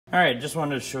Alright, just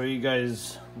wanted to show you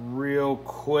guys real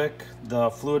quick the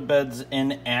fluid beds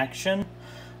in action.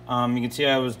 You can see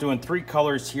I was doing 3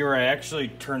 colors here. I actually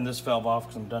turned this valve off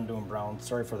because I'm done doing brown.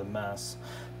 Sorry for the mess.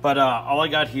 But all I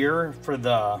got here for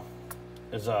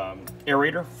is a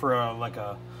aerator for like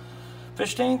a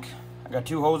fish tank. I got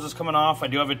 2 hoses coming off. I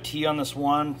do have a T on this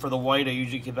one. For the white, I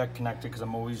usually keep that connected because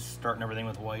I'm always starting everything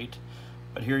with white.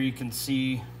 But here you can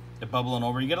see it bubbling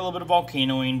over. You get a little bit of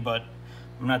volcanoing, but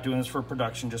I'm not doing this for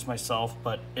production, just myself,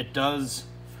 but it does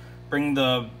bring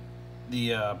the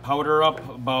powder up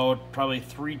about probably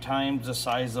 3 times the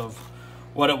size of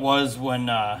what it was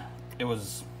when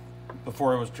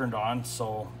before it was turned on.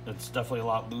 So it's definitely a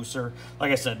lot looser.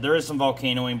 Like I said, there is some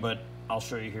volcanoing, but I'll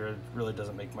show you here. It really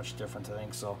doesn't make much difference, I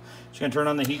think. So just gonna turn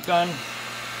on the heat gun.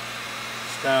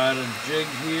 Just got a jig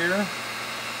here.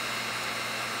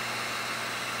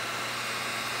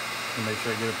 Make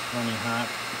sure I get it plenty hot.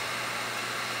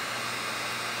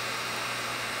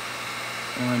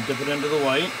 I'm going to dip it into the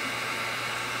white. You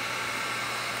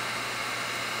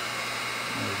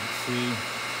can see,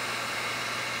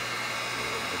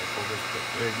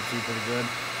 there you can see pretty good.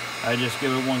 I just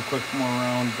give it one quick more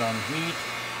round on heat,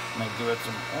 and I give it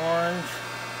some orange.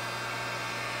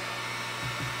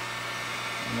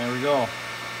 And there we go.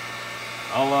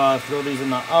 I'll throw these in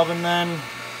the oven then,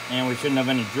 and we shouldn't have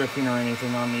any dripping or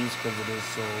anything on these because it is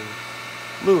so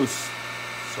loose.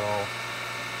 So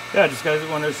yeah, just guys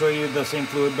wanted to show you the same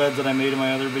fluid beds that I made in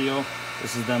my other video.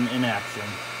 This is them in action.